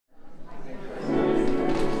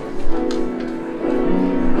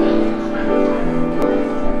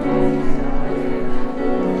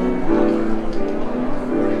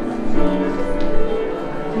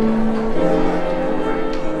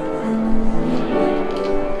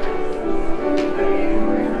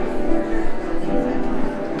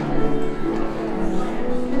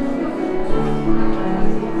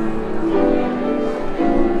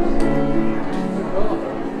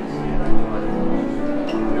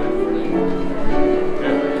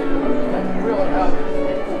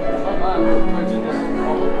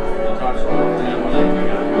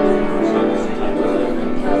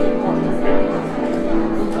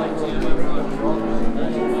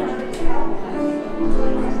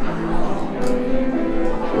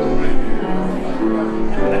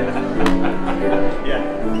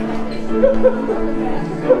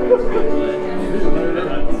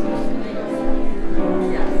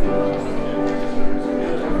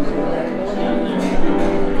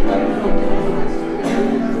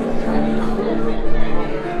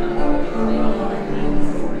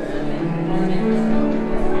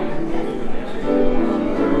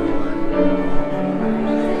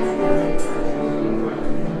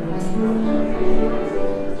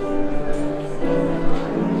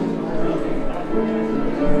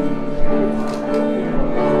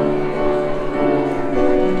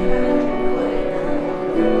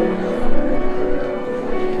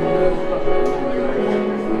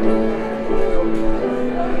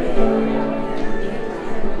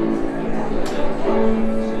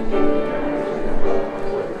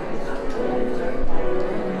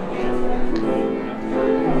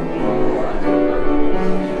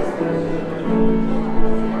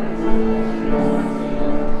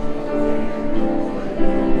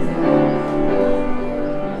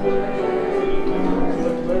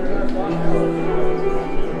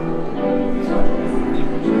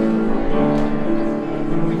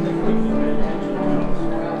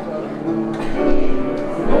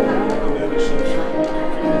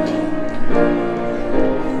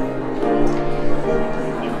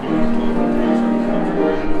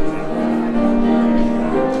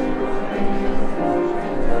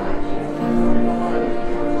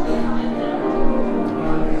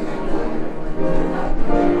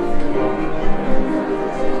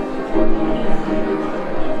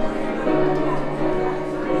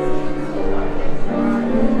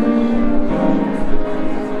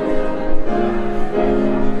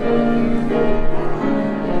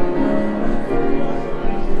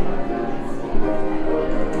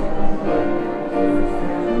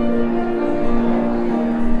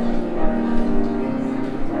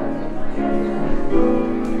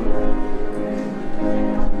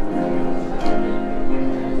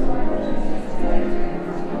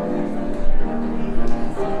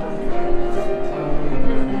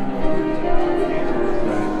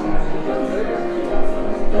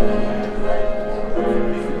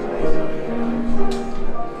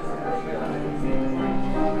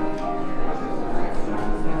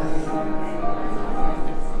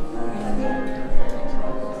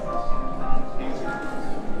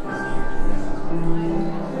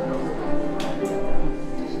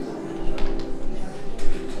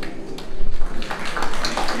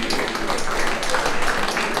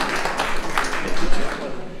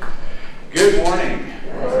Good morning.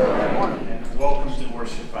 Good morning. And welcome to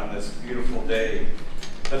worship on this beautiful day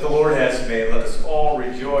that the Lord has made. Let us all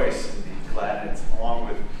rejoice and be glad in it. Along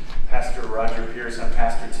with Pastor Roger Pierce and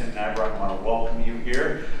Pastor Tim Nybrock, I want to welcome you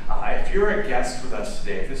here. If you're a guest with us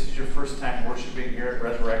today, if this is your first time worshiping here at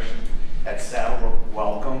Resurrection at Saddlebrooke,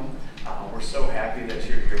 welcome. We're so happy that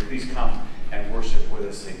you're here. Please come and worship with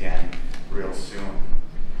us again real soon.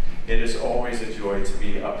 It is always a joy to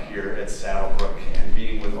be up here at Saddlebrook and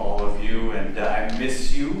being with all of you, and I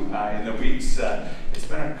miss you in the weeks. It's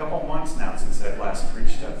been a couple months now since I've last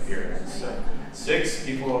preached up here. It's 6.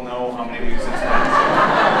 People will know how many weeks it's been.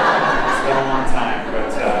 It's been a long time,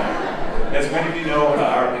 but as many of you know,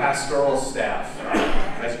 our pastoral staff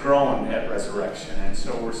has grown at Resurrection, and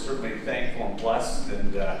so we're certainly thankful and blessed,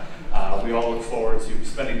 and we all look forward to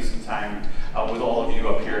spending some time with all of you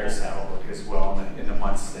up here at Saddlebrook as well in the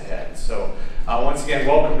months ahead. So once again,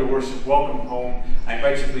 welcome to worship, welcome home. I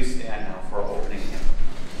invite you to please stand now for our opening hymn.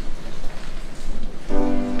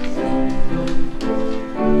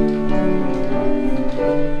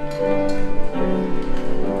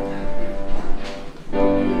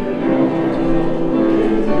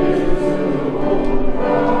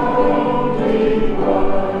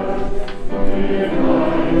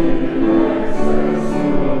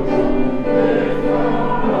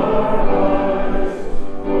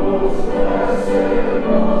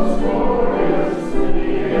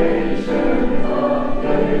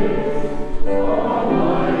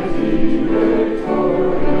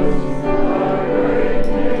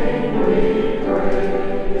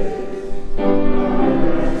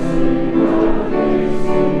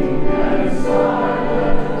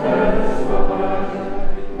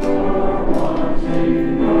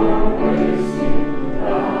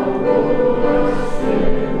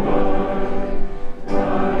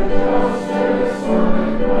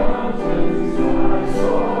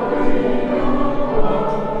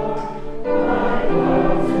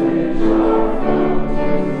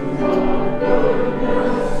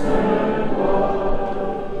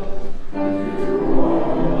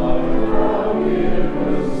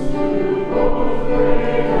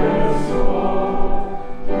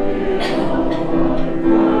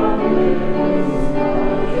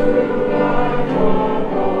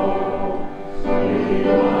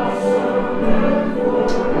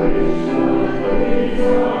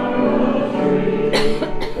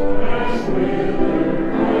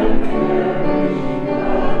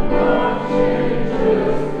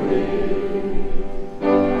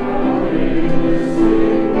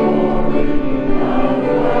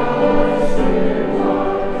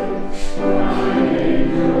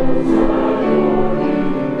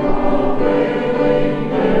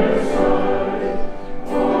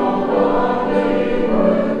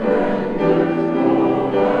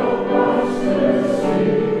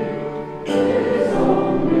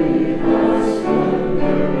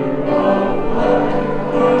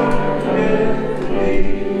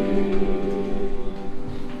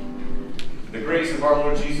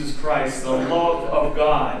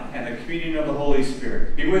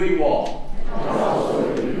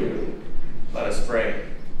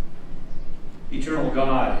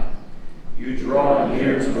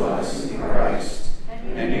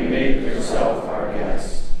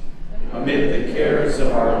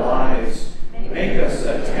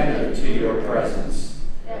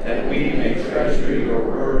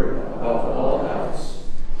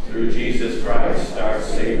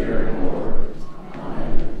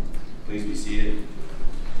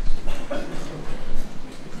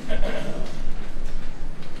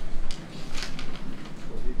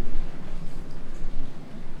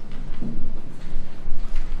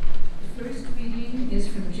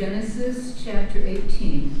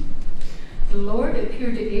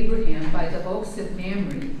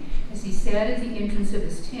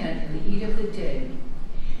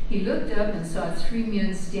 He looked up and saw 3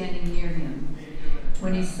 men standing near him.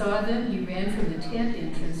 When he saw them, he ran from the tent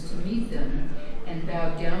entrance to meet them and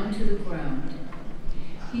bowed down to the ground.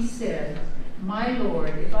 He said, "My Lord,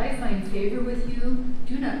 if I find favor with you,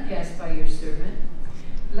 do not pass by your servant.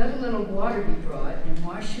 Let a little water be brought and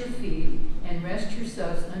wash your feet and rest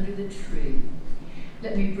yourselves under the tree.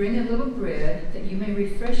 Let me bring a little bread that you may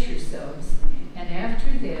refresh yourselves, and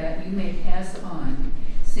after that you may pass on,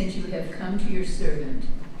 since you have come to your servant."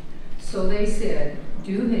 So they said,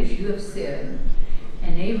 "Do as you have said."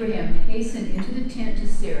 And Abraham hastened into the tent to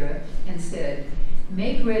Sarah and said,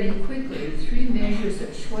 "Make ready quickly 3 measures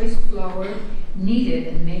of choice flour, knead it,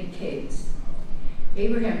 and make cakes."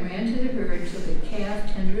 Abraham ran to the herd, took a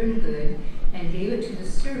calf tender and good, and gave it to the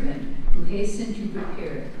servant who hastened to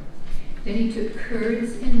prepare it. Then he took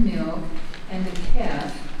curds and milk and the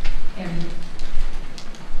calf and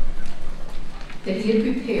that he had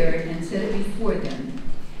prepared and set it before them.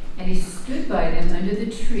 And he stood by them under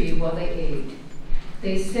the tree while they ate.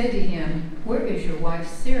 They said to him, "Where is your wife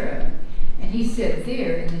Sarah?" And he said,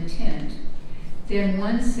 "There in the tent." Then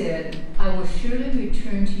one said, "I will surely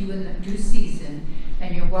return to you in the due season,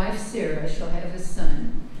 and your wife Sarah shall have a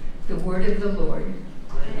son." The word of the Lord.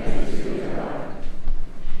 Thanks be to God.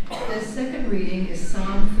 The second reading is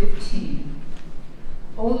Psalm 15.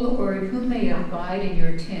 O Lord, who may abide in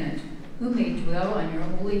your tent? Who may dwell on your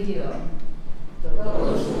holy hill?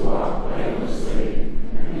 Those who walk blamelessly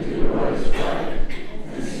and do what is right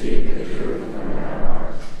and speak the truth from their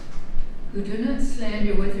hearts. Who do not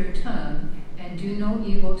slander with their tongue and do no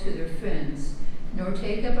evil to their friends, nor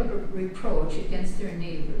take up a reproach against their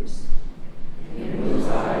neighbors. In whose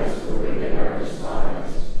eyes the wicked are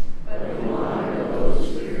despised, but who honor those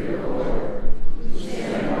who fear the Lord, who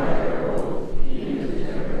stand by their oath, even to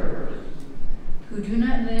their word. Who do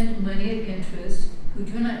not lend money at interest, who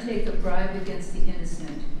do not take a bribe against the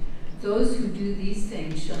innocent. Those who do these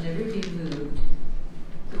things shall never be moved.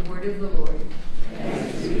 The word of the Lord.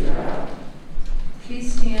 Thanks be to God.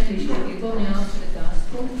 Please stand as you are able now for the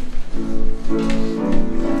gospel.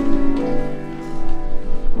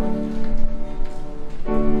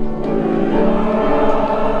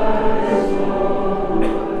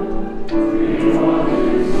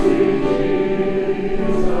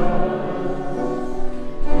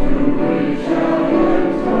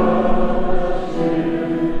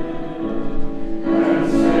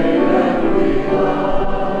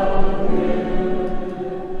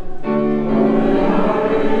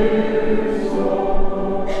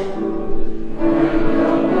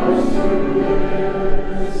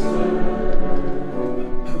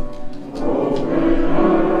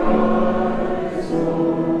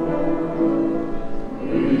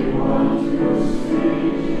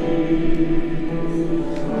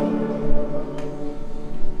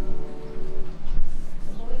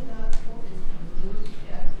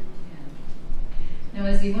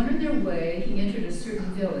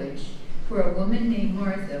 where a woman named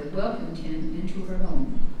Martha welcomed him into her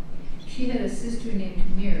home. She had a sister named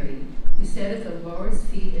Mary, who sat at the Lord's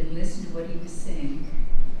feet and listened to what he was saying.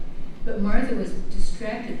 But Martha was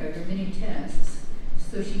distracted by her many tasks,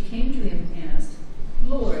 so she came to him and asked,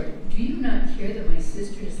 "Lord, do you not care that my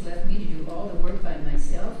sister has left me to do all the work by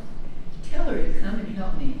myself? Tell her to come and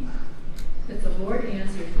help me." But the Lord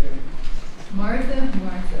answered her, "Martha,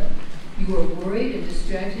 Martha, you are worried and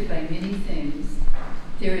distracted by many things.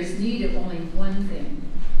 There is need of only one thing.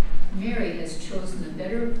 Mary has chosen the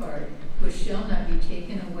better part, which shall not be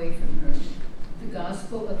taken away from her." The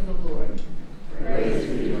Gospel of the Lord. Praise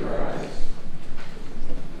be to Christ.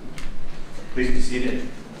 Please be seated.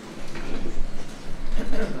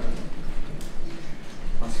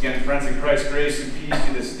 Once again, friends in Christ, grace and peace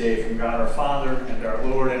to this day from God our Father and our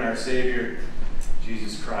Lord and our Savior,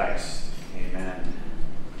 Jesus Christ. Amen.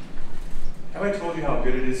 Have I told you how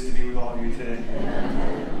good it is to be with all of you today?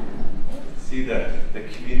 See the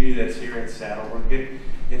community that's here at Saddlebrook.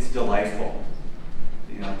 It's delightful.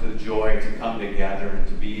 You know, the joy to come together and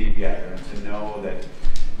to be together and to know that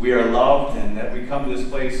we are loved and that we come to this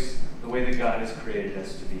place the way that God has created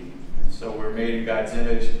us to be. And so we're made in God's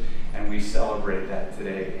image, and we celebrate that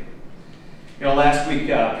today. You know, last week,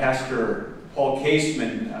 Pastor Paul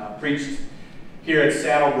Caseman preached here at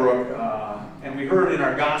Saddlebrook, and we heard in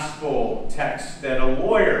our gospel text that a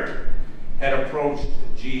lawyer had approached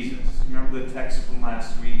Jesus. Remember the text from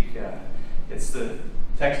last week? It's the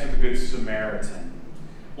text of the Good Samaritan.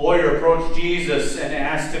 Lawyer approached Jesus and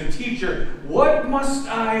asked him, "Teacher, what must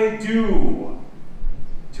I do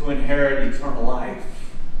to inherit eternal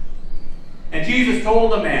life?" And Jesus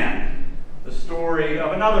told the man the story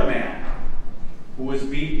of another man who was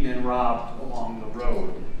beaten and robbed along the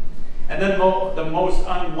road. And then the most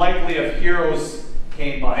unlikely of heroes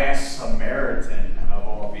came by, a Samaritan of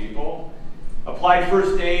all people, applied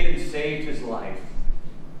first aid and saved his life.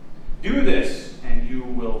 "Do this and you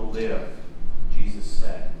will live," Jesus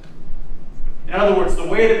said. In other words, the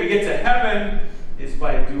way that we get to heaven is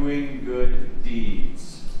by doing good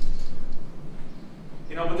deeds.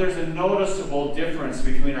 You know, but there's a noticeable difference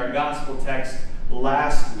between our gospel text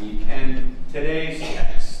last week and today's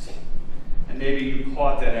text. And maybe you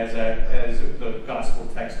caught that as the gospel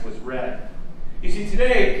text was read. You see,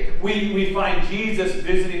 today we find Jesus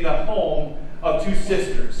visiting the home of two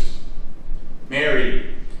sisters,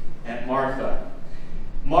 Mary and Martha.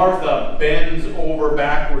 Martha bends over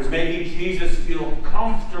backwards, making Jesus feel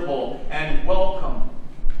comfortable and welcome,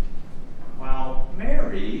 while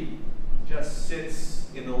Mary just sits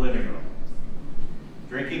in the living room,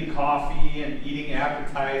 drinking coffee and eating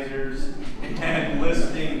appetizers and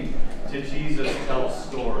listening to Jesus tells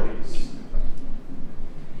stories.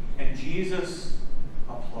 And Jesus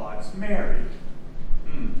applauds Mary.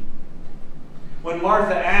 When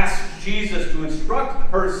Martha asks Jesus to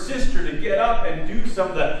instruct her sister to get up and do some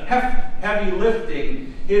of the heavy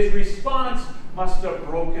lifting, his response must have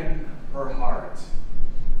broken her heart.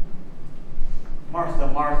 Martha,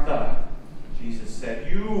 Martha, Jesus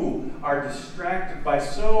said, you are distracted by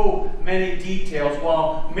so many details,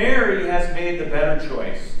 while Mary has made the better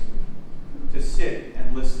choice to sit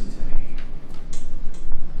and listen to me.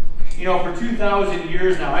 You know, for 2,000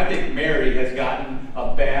 years now, I think Martha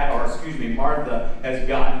has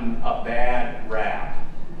gotten a bad rap.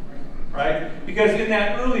 Right? Because in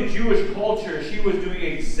that early Jewish culture, she was doing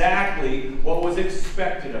exactly what was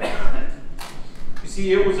expected of her. You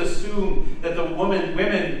see, it was assumed that the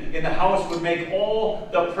women in the house would make all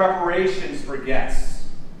the preparations for guests.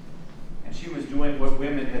 And she was doing what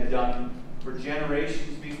women had done for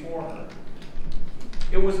generations before her.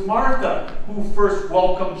 It was Martha who first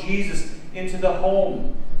welcomed Jesus into the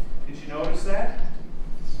home. Did you notice that?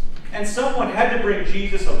 And someone had to bring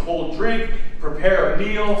Jesus a cold drink, prepare a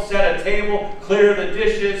meal, set a table, clear the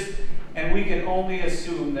dishes, and we can only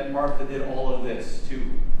assume that Martha did all of this too.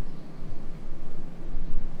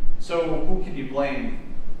 So who can you blame?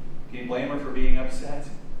 Can you blame her for being upset?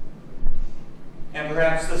 And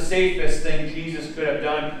perhaps the safest thing Jesus could have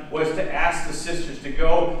done was to ask the sisters to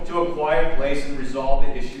go to a quiet place and resolve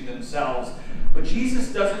the issue themselves. But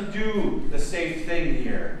Jesus doesn't do the safe thing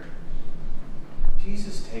here.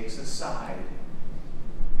 Jesus takes a side.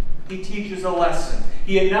 He teaches a lesson.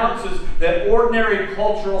 He announces that ordinary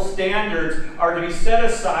cultural standards are to be set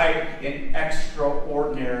aside in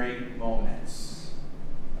extraordinary moments.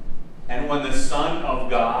 And when the Son of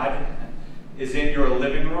God is in your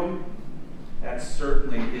living room, that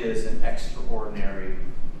certainly is an extraordinary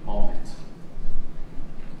moment.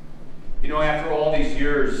 You know, after all these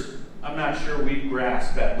years, I'm not sure we've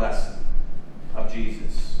grasped that lesson of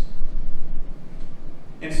Jesus.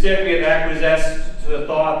 Instead, we have acquiesced to the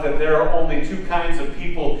thought that there are only two kinds of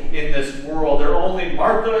people in this world. There are only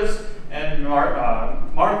Marthas and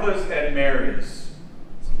Marys.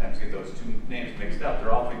 Sometimes get those two names mixed up.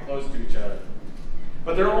 They're awfully close to each other.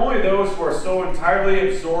 But there are only those who are so entirely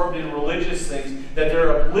absorbed in religious things that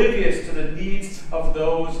they're oblivious to the needs of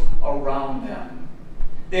those around them.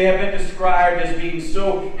 They have been described as being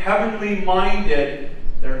so heavenly minded,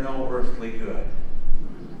 they're no earthly good.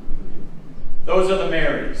 Those are the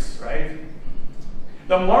Marys, right?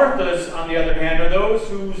 The Marthas, on the other hand, are those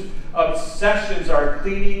whose obsessions are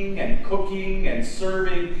cleaning and cooking and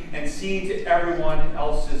serving and seeing to everyone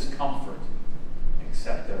else's comfort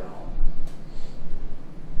except their own.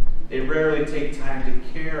 They rarely take time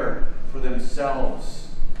to care for themselves.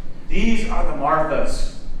 These are the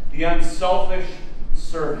Marthas, the unselfish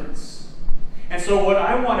servants. And so what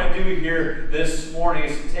I want to do here this morning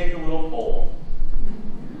is to take a little poll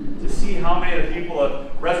to see how many of the people at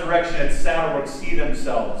Resurrection at Saddlebrooke see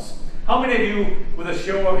themselves. How many of you, with a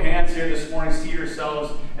show of hands here this morning, see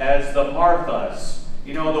yourselves as the Marthas?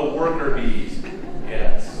 You know, the worker bees.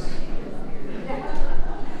 Yes.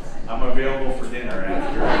 I'm available for dinner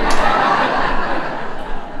after.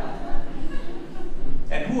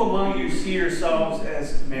 And who among you see yourselves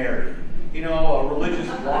as Mary? You know, a religious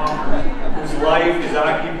wanderer whose life is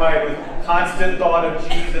occupied with constant thought of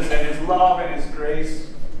Jesus and His love and His grace.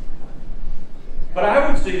 But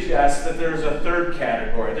I would suggest that there's a third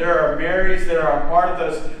category. There are Marys, there are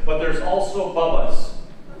Marthas, but there's also Bubbas.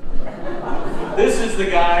 This is the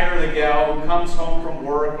guy or the gal who comes home from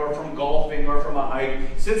work or from golfing or from a hike,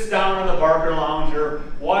 sits down on the Barker Lounger,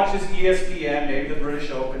 watches ESPN, maybe the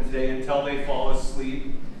British Open today, until they fall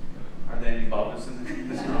asleep. Are there any Bubbas in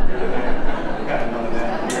this room? Got one of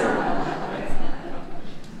them here.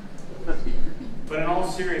 But in all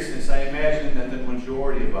seriousness, I imagine that the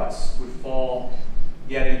majority of us would fall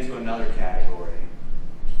yet into another category.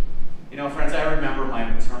 You know, friends, I remember my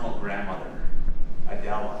maternal grandmother,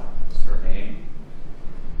 Adela was her name.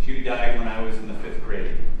 She died when I was in the 5th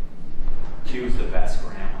grade. She was the best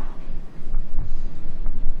grandma.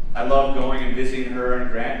 I loved going and visiting her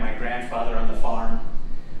and my grandfather on the farm.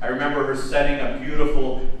 I remember her setting a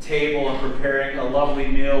beautiful table and preparing a lovely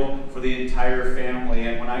meal for the entire family.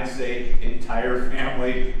 And when I say entire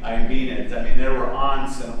family, I mean it. I mean, there were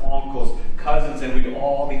aunts and uncles, cousins, and we'd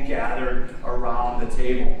all be gathered around the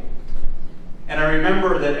table. And I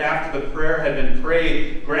remember that after the prayer had been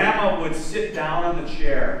prayed, Grandma would sit down on the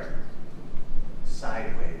chair,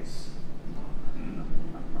 sideways.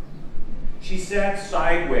 She sat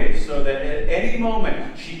sideways so that at any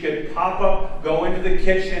moment she could pop up, go into the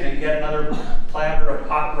kitchen and get another platter of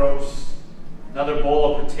pot roast, another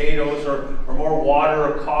bowl of potatoes, or more water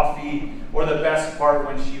or coffee, or the best part,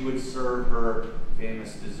 when she would serve her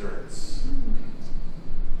famous desserts.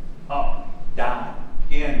 Up, down,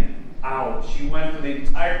 in, out. She went for the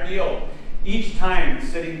entire meal, each time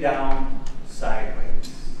sitting down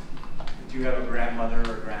sideways. Did you have a grandmother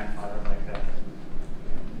or a grandfather like that?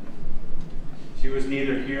 She was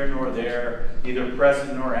neither here nor there, neither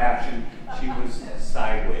present nor absent. She was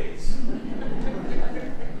sideways.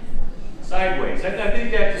 Sideways. I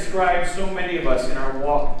think that describes so many of us in our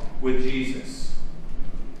walk with Jesus.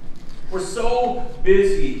 We're so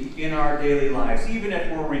busy in our daily lives, even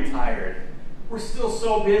if we're retired. We're still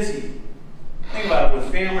so busy. Think about it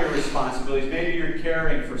with family responsibilities. Maybe you're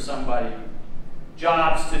caring for somebody.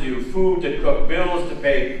 Jobs to do, food to cook, bills to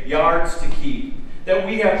pay, yards to keep. That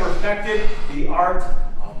we have perfected the art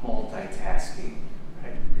of multitasking.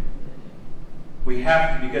 Right? We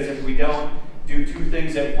have to, because if we don't do two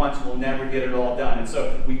things at once, we'll never get it all done. And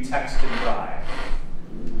so we text and drive.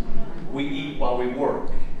 We eat while we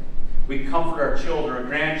work. We comfort our children or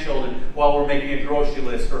grandchildren while we're making a grocery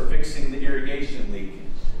list or fixing the irrigation leak.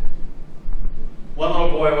 One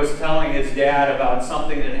little boy was telling his dad about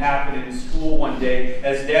something that happened in school one day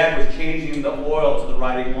as Dad was changing the oil to the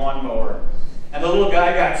riding lawnmower. And the little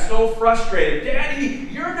guy got so frustrated. "Daddy,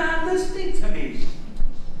 you're not listening to me."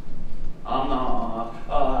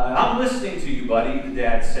 I'm listening to you, buddy," the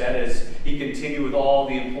dad said as he continued with all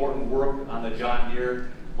the important work on the John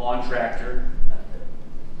Deere lawn tractor.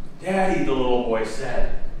 "Daddy," the little boy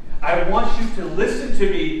said, "I want you to listen to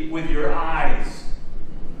me with your eyes."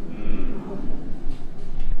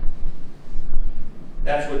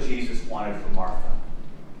 That's what Jesus wanted from Martha.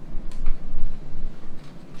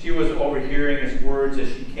 She was overhearing his words as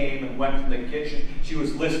she came and went from the kitchen. She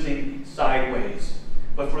was listening sideways.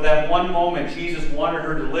 But for that one moment, Jesus wanted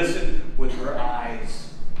her to listen with her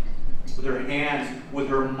eyes, with her hands, with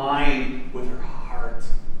her mind, with her heart.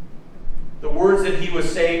 The words that he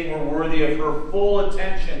was saying were worthy of her full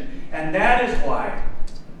attention. And that is why,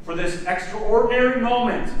 for this extraordinary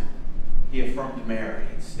moment, he affirmed Mary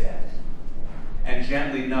instead and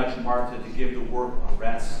gently nudged Martha to give the work a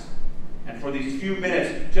rest. And for these few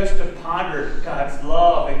minutes, just to ponder God's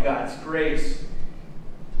love and God's grace.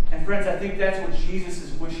 And friends, I think that's what Jesus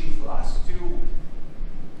is wishing for us too.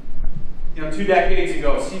 2 decades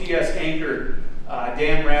ago, CBS anchor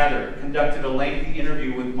Dan Rather conducted a lengthy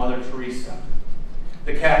interview with Mother Teresa,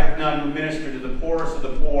 the Catholic nun who ministered to the poorest of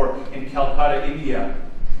the poor in Calcutta, India.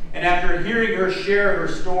 And after hearing her share her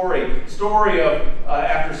story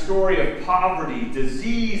after story of poverty,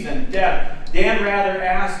 disease, and death, Dan Rather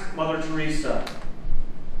asked Mother Teresa,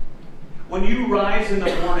 "When you rise in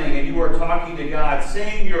the morning and you are talking to God,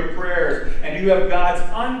 saying your prayers, and you have God's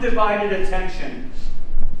undivided attention,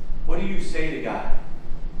 what do you say to God?"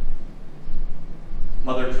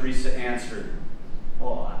 Mother Teresa answered,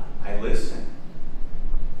 "Well, I listen."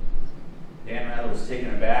 Dan Rather was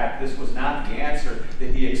taken aback. This was not the answer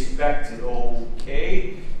that he expected.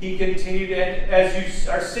 "Okay." He continued, "And as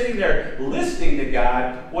you are sitting there listening to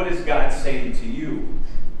God, what is God saying to you?"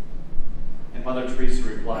 And Mother Teresa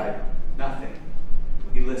replied, "Nothing.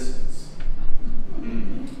 He listens."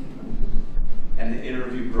 And the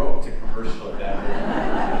interview broke to commercial at that point.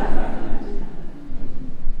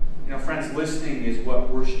 Friends, listening is what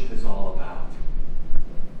worship is all about.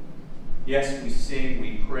 Yes, we sing,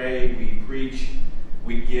 we pray, we preach,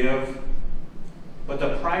 we give. But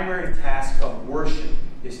the primary task of worship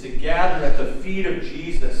is to gather at the feet of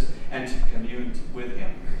Jesus and to commune with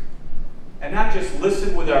him. And not just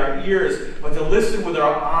listen with our ears, but to listen with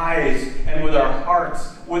our eyes and with our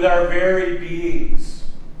hearts, with our very beings.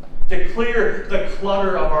 To clear the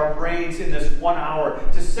clutter of our brains in this 1 hour,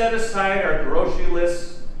 to set aside our grocery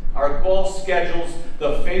lists, our golf schedules,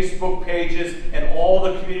 the Facebook pages, and all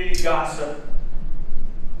the community gossip,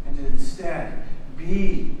 and to instead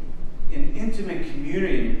be in intimate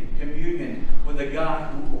communion with a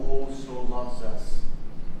God who so loves us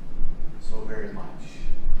so very much,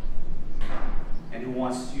 and who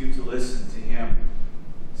wants you to listen to him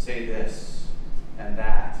say this and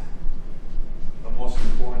that, but most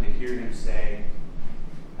important, to hear him say,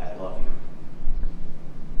 "I love you."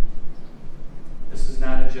 This is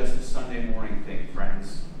not just a Sunday morning thing,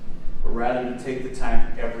 friends, but rather to take the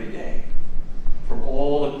time every day from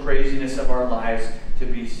all the craziness of our lives to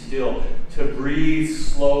be still, to breathe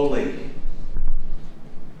slowly,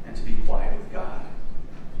 and to be quiet with God.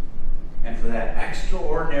 And for that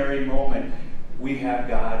extraordinary moment, we have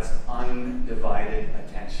God's undivided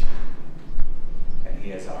attention, and he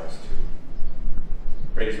has ours too.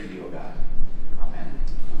 Praise be to you, O God. Amen.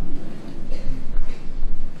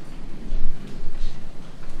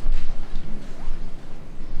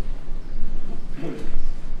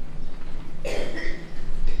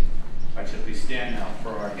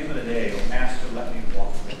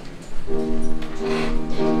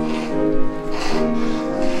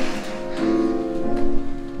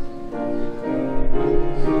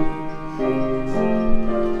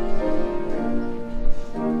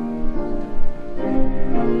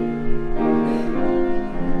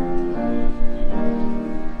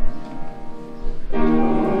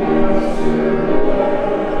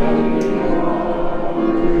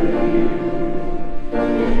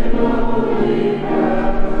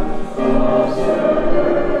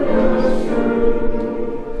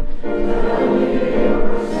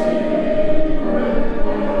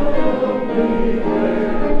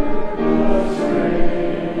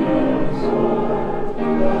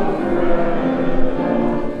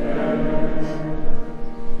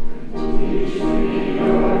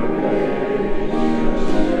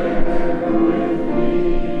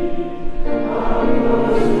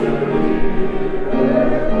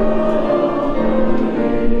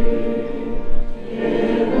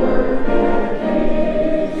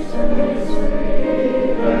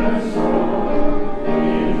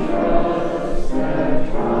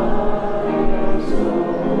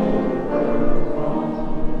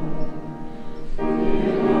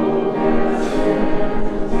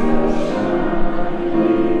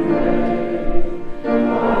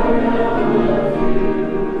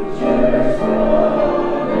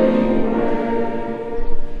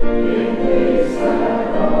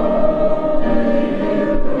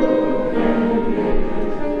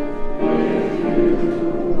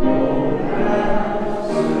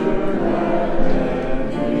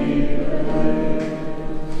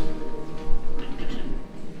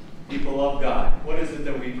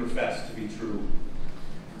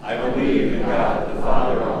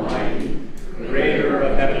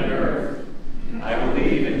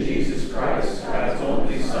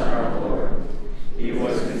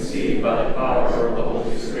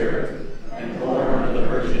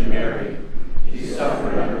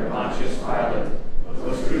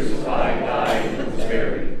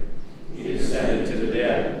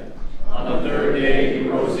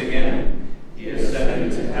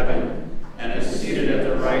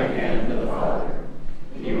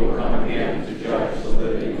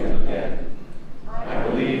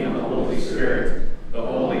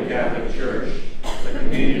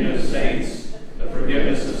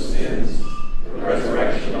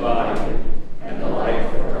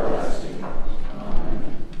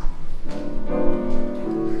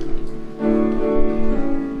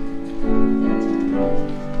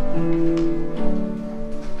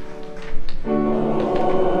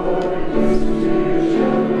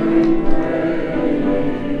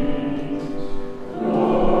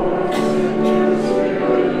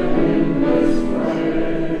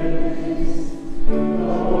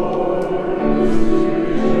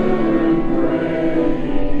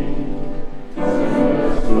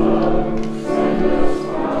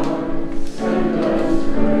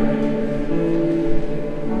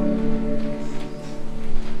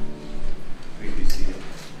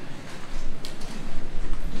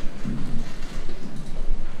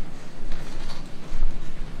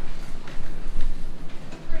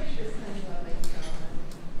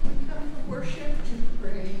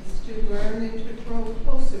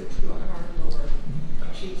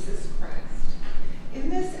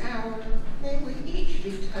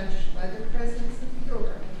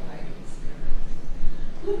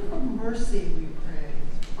 mercy, we pray,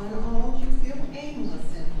 on all who feel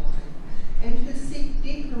aimless in life and who seek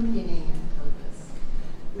deeper meaning and purpose.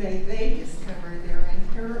 May they discover their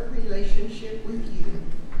inherent relationship with you,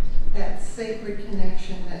 that sacred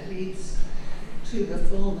connection that leads to the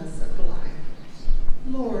fullness of life.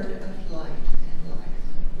 Lord of light and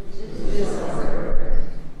life, this is our prayer.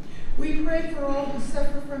 We pray for all who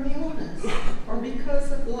suffer from illness or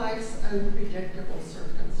because of life's unpredictable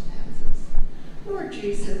circumstances. Lord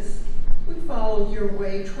Jesus, we follow your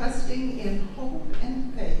way, trusting in hope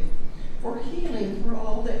and faith for healing for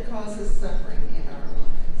all that causes suffering in our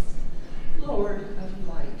lives. Lord of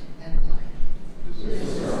light and life, this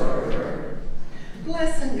is our prayer.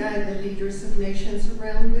 Bless and guide the leaders of nations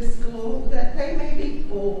around this globe, that they may be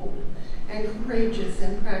bold and courageous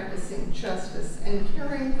in practicing justice and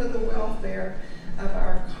caring for the welfare of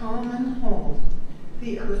our common home,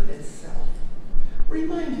 the earth itself.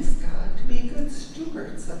 Remind us, God, to be good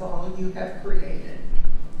stewards of all you have created.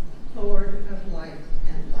 Lord of light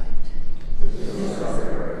and light.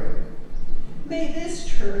 May this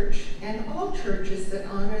church and all churches that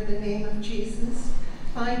honor the name of Jesus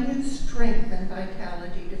find new strength and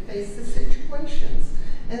vitality to face the situations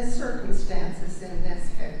and circumstances in this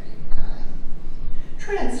hectic time.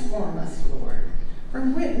 Transform us, Lord,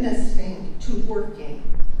 from witnessing to working,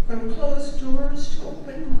 from closed doors to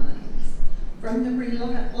open minds, from the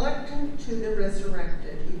reluctant to the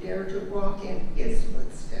resurrected who dare to walk in his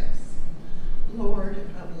footsteps. Lord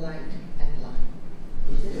of light and life.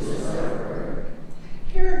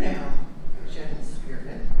 Hear now, gentle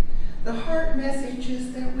Spirit, the heart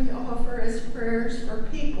messages that we offer as prayers for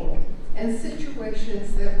people and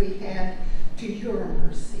situations that we hand to your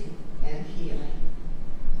mercy and healing.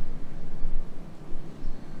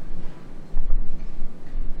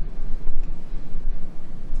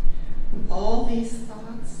 All these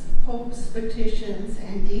thoughts, hopes, petitions,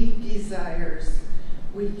 and deep desires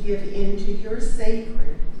we give into your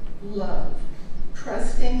sacred love,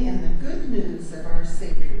 trusting in the good news of our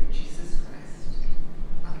Savior, Jesus Christ.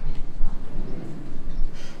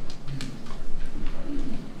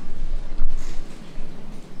 Amen.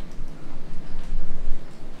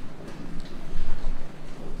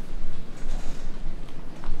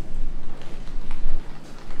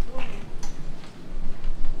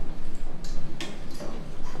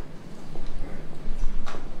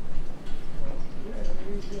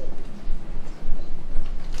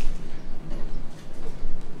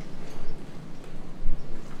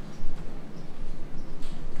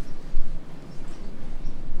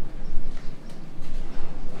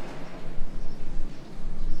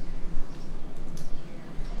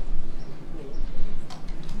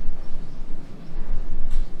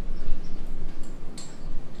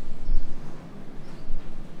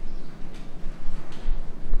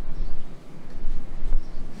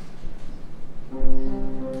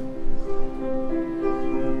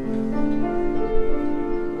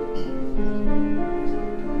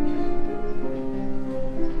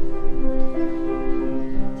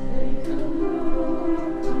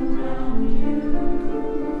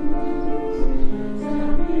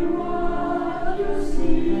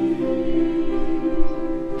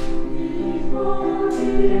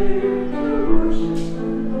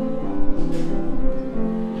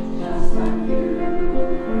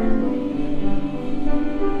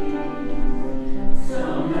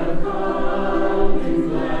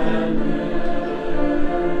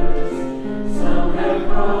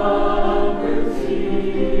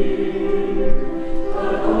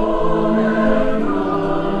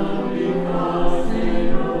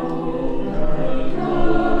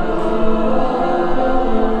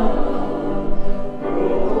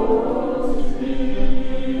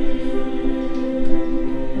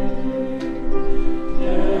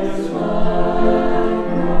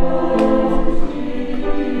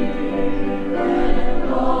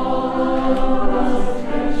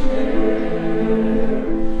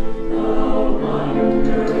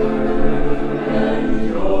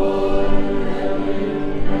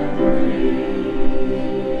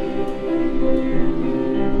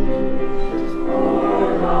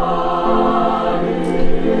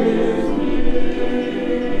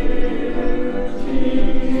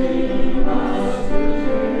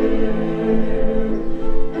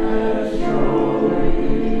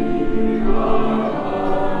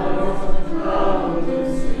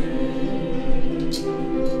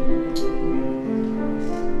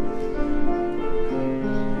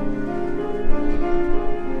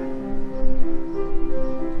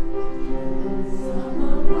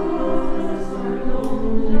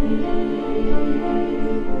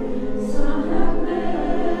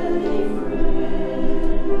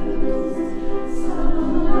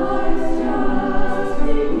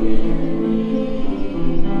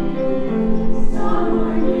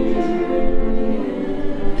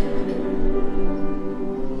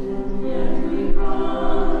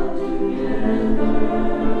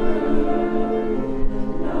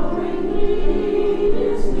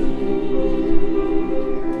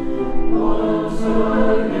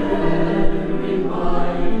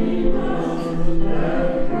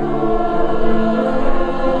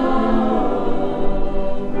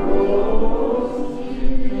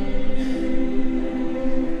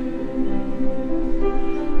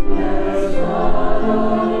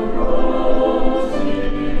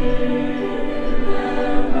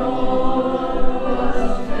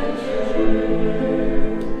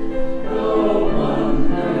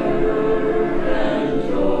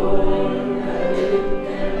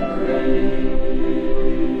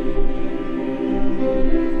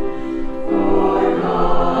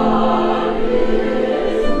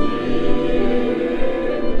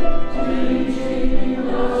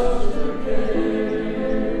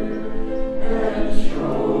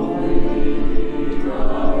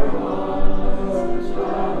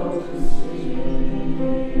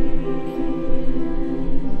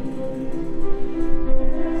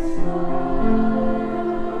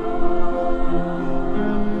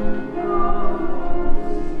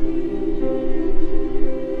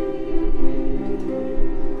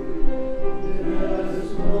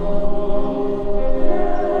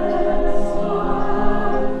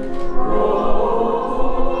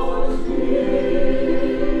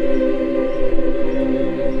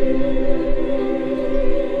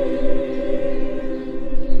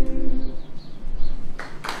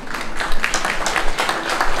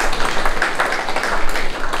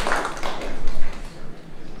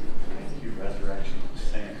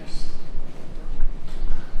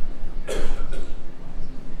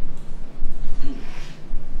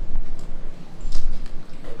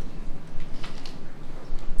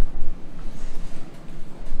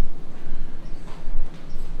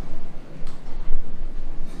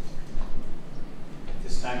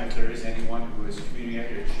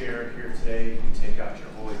 got your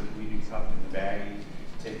Holy Communion cup in the baggie.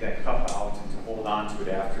 Take that cup out and to hold on to it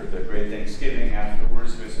after the great Thanksgiving, after the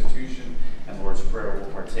words of institution and the Lord's Prayer.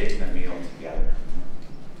 We'll partake in the meal together.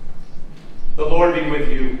 The Lord be with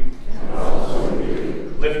you. And also with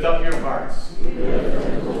you. Lift up your hearts. We lift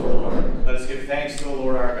them to the Lord. Let us give thanks to the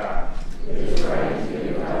Lord our God. It is right to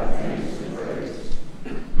give God thanks and praise.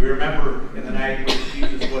 We remember in the night in which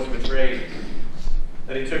Jesus was betrayed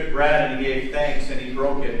that he took bread and he gave thanks and he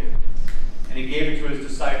broke it and he gave it to his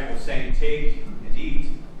disciples, saying, "Take and eat.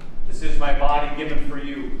 This is my body given for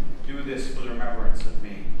you. Do this for the remembrance of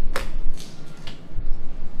me."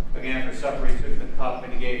 Again, after supper, he took the cup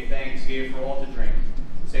and he gave thanks, he gave for all to drink,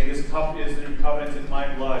 saying, "This cup is the new covenant in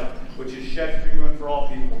my blood, which is shed for you and for all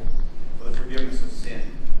people, for the forgiveness of sin.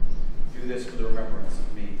 Do this for the remembrance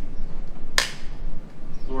of me."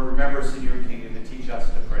 Lord, remember us in your kingdom and teach us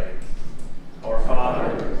to pray. Our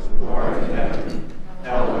Father, who art in heaven,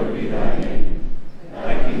 hallowed be thy name.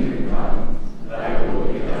 Thy kingdom come, thy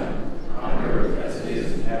will be done, on earth as it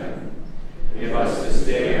is in heaven. Give us this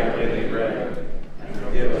day our daily bread, and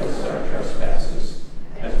forgive us our trespasses,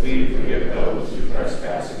 as we forgive those who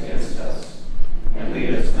trespass against us. And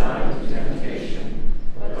lead us not into temptation,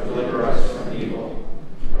 but deliver us from evil.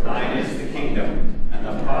 For thine is the kingdom, and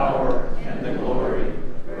the power, and the glory,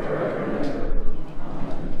 forever and ever.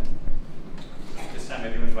 Amen. This time I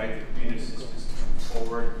do invite the community sisters to come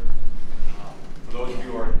forward. For those of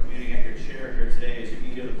you who are communing at your chair here today, as you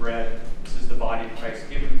eat of the bread, this is the body of Christ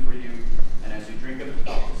given for you. And as you drink of the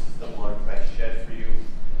cup, this is the blood of Christ shed for you.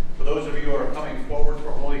 For those of you who are coming forward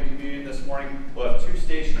for Holy Communion this morning, we'll have two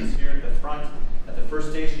stations here at the front. At the first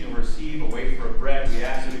station, you'll receive a wafer of bread. We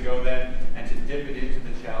ask you to go then and to dip it into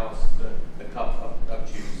the chalice, the cup of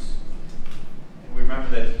juice. And we remember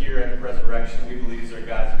that here at Resurrection, we believe these are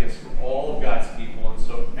God's gifts for all of God's people. And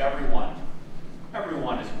so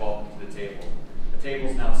everyone is welcome to the table. The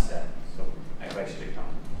table's now set, so I invite you to come.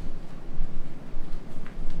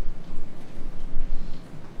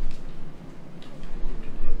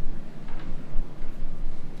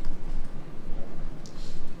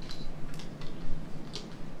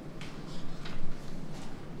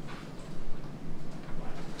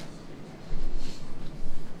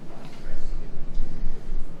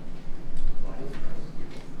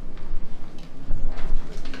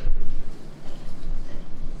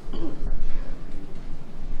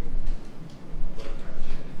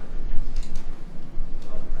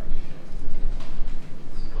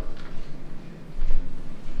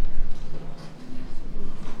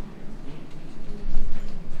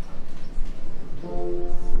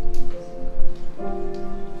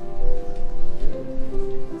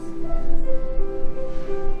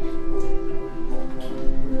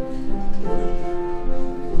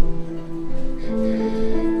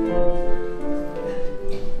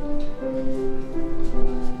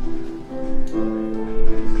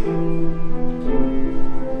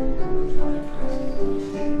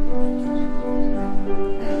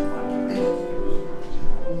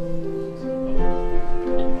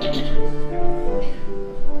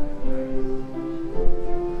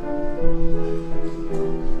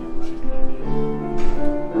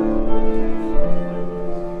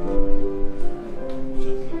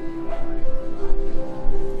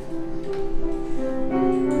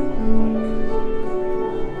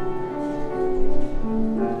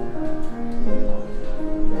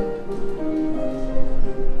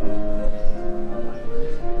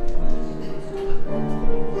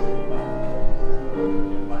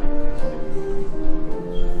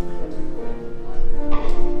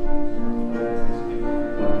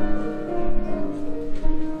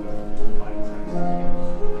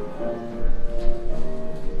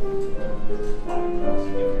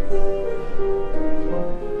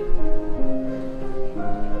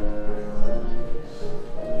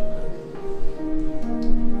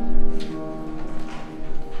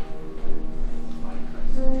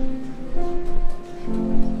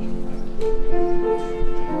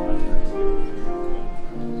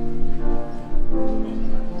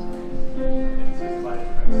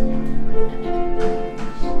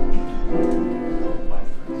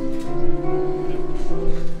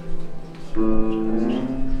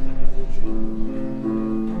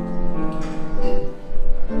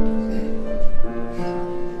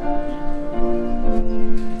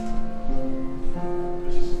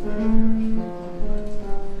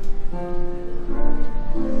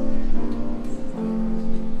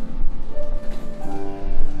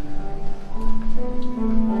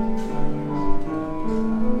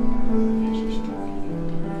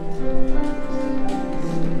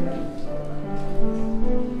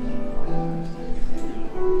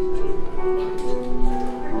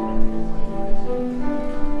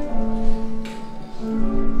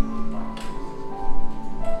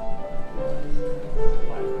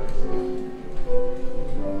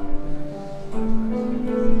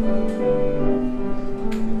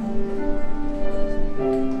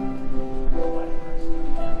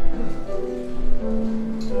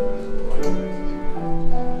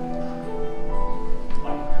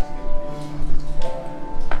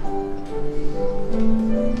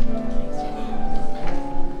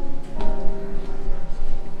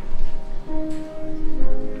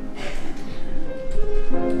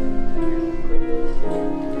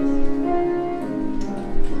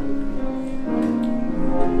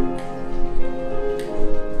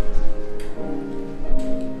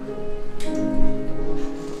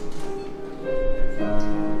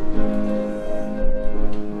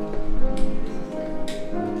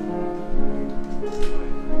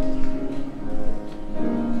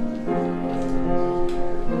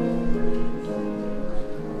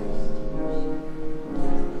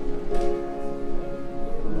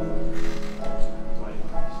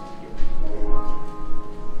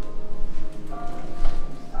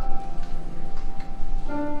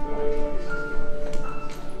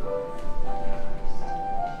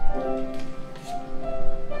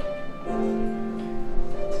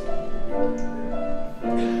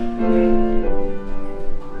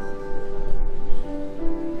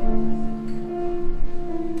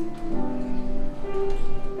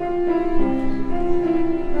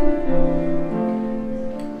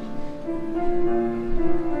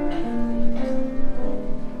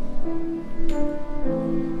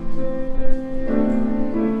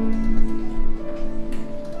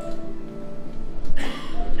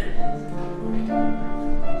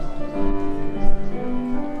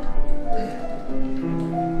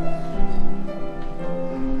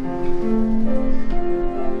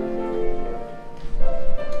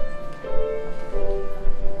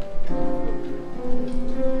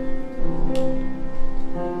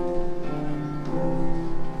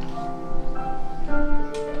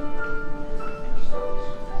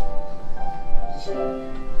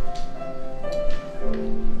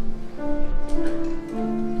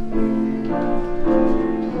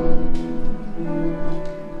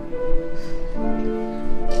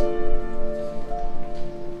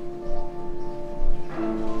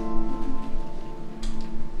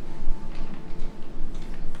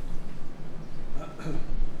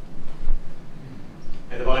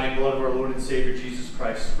 and blood of our Lord and Savior Jesus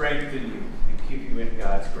Christ strengthen you and keep you in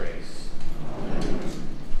God's grace. Amen.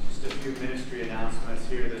 Just a few ministry announcements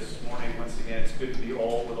here this morning. Once again, it's good to be with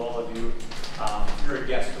all of you. If you're a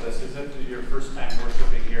guest with us, is it your first time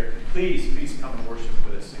worshiping here? Please come and worship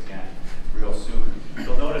with us again real soon.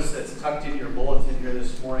 You'll notice that's tucked in your bulletin here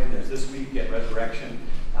this morning. There's this week at Resurrection.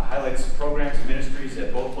 Highlights programs and ministries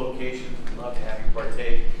at both locations. We'd love to have you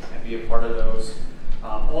partake and be a part of those.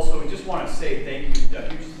 Also, we just want to say thank you, a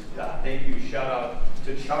huge thank you, shout out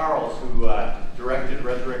to Charles, who directed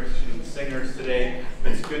Resurrection Singers today.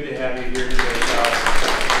 It's good to have you here today, Charles.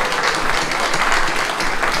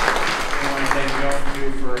 I want to thank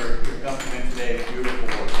you for your coming in today. Beautiful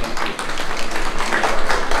work. Thank you.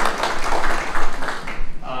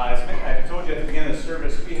 As I told you at the beginning of the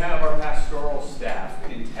service, we have our pastoral staff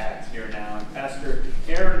intact here now. And Pastor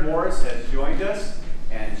Erin Morris has joined us,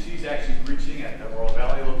 and she's actually preaching at the Oro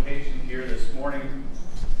Valley location here this morning.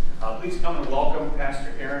 Please come and welcome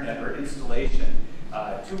Pastor Erin at her installation.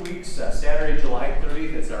 2 weeks, Saturday, July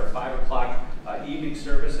 30th. It's our 5 o'clock evening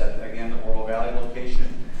service at, again, the Oro Valley location.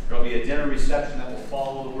 There will be a dinner reception that will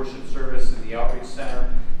follow the worship service in the Outreach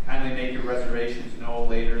Center. Kindly make your reservations no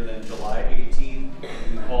later than July 18th.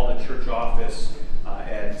 You can call the church office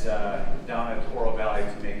down at Oro Valley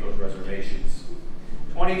to make those reservations.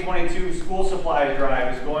 2022 school supply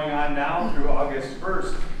drive is going on now through August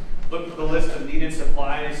 1st. Look for the list of needed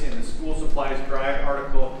supplies in the school supplies drive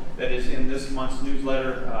article that is in this month's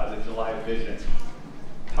newsletter, the July Vision.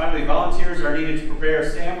 Finally, volunteers are needed to prepare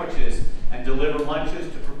sandwiches and deliver lunches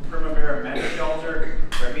to Primavera Men's Shelter.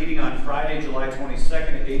 We're meeting on Friday, July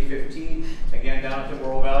 22nd at 8:15, again down at the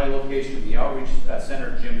Oro Valley location, the Outreach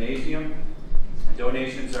Center Gymnasium.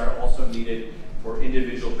 Donations are also needed for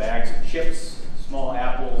individual bags of chips, small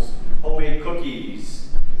apples, homemade cookies.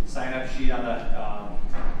 Sign-up sheet on the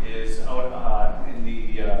is out in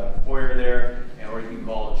the foyer there, or you can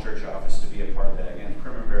call the church office to be a part of that. Again,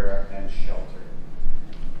 Primavera Men's Shelter.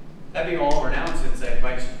 That being all of our announcements, I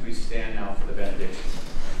invite you to please stand now for the benediction.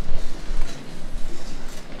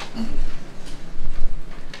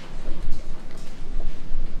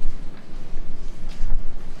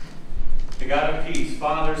 The God of peace,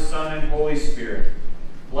 Father, Son, and Holy Spirit,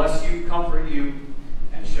 bless you, comfort you,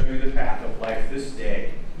 and show you the path of life this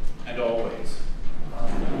day and always.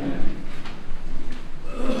 Amen.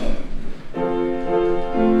 Hello.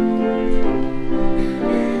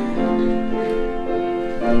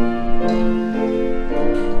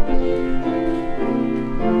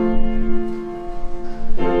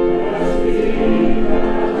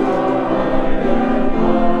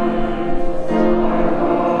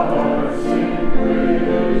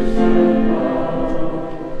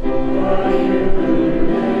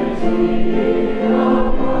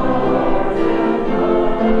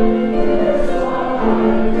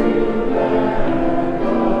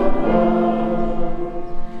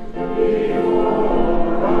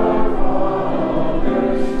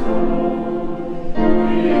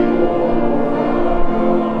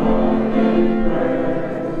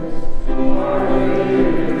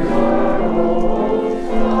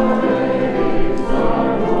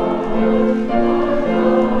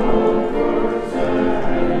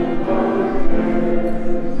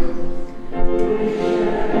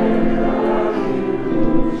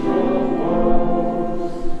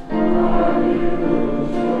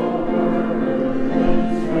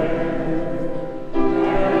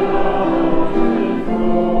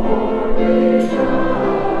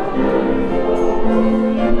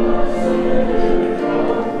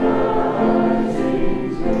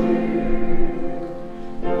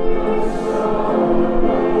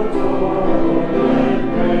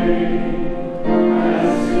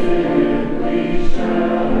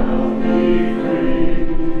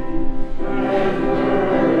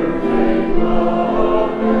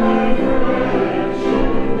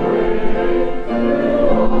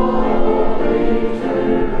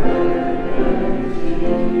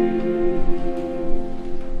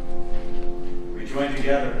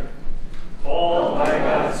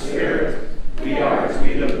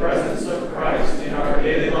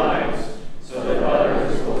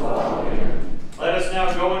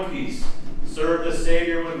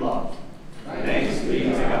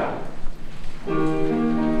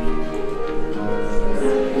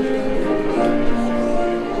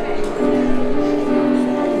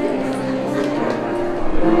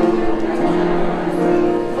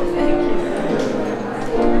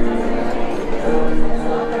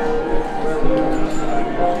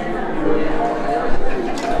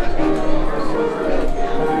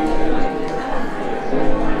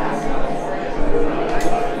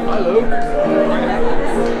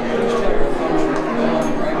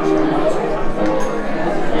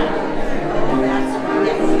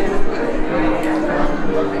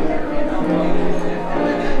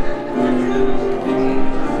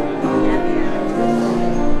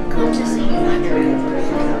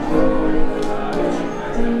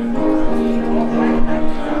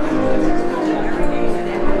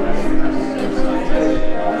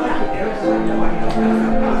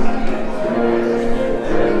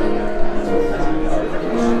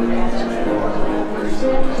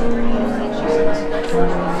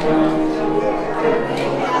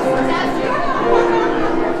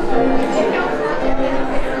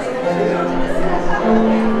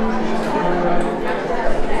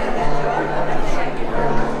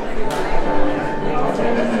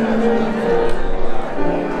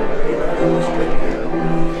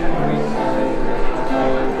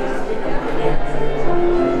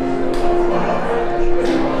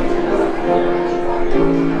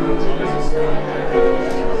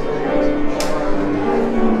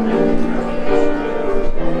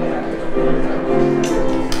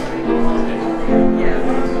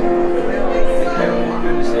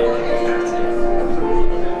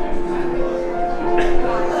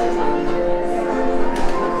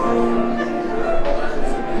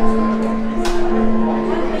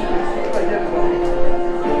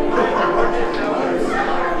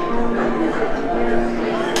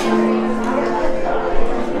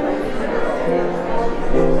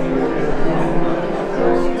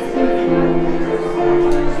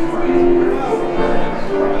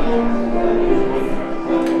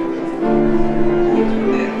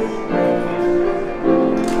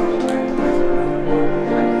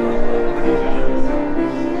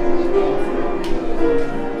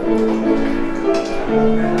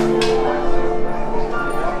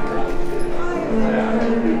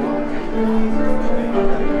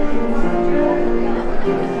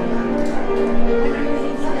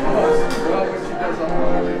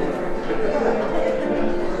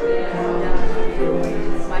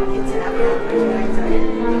 My kids have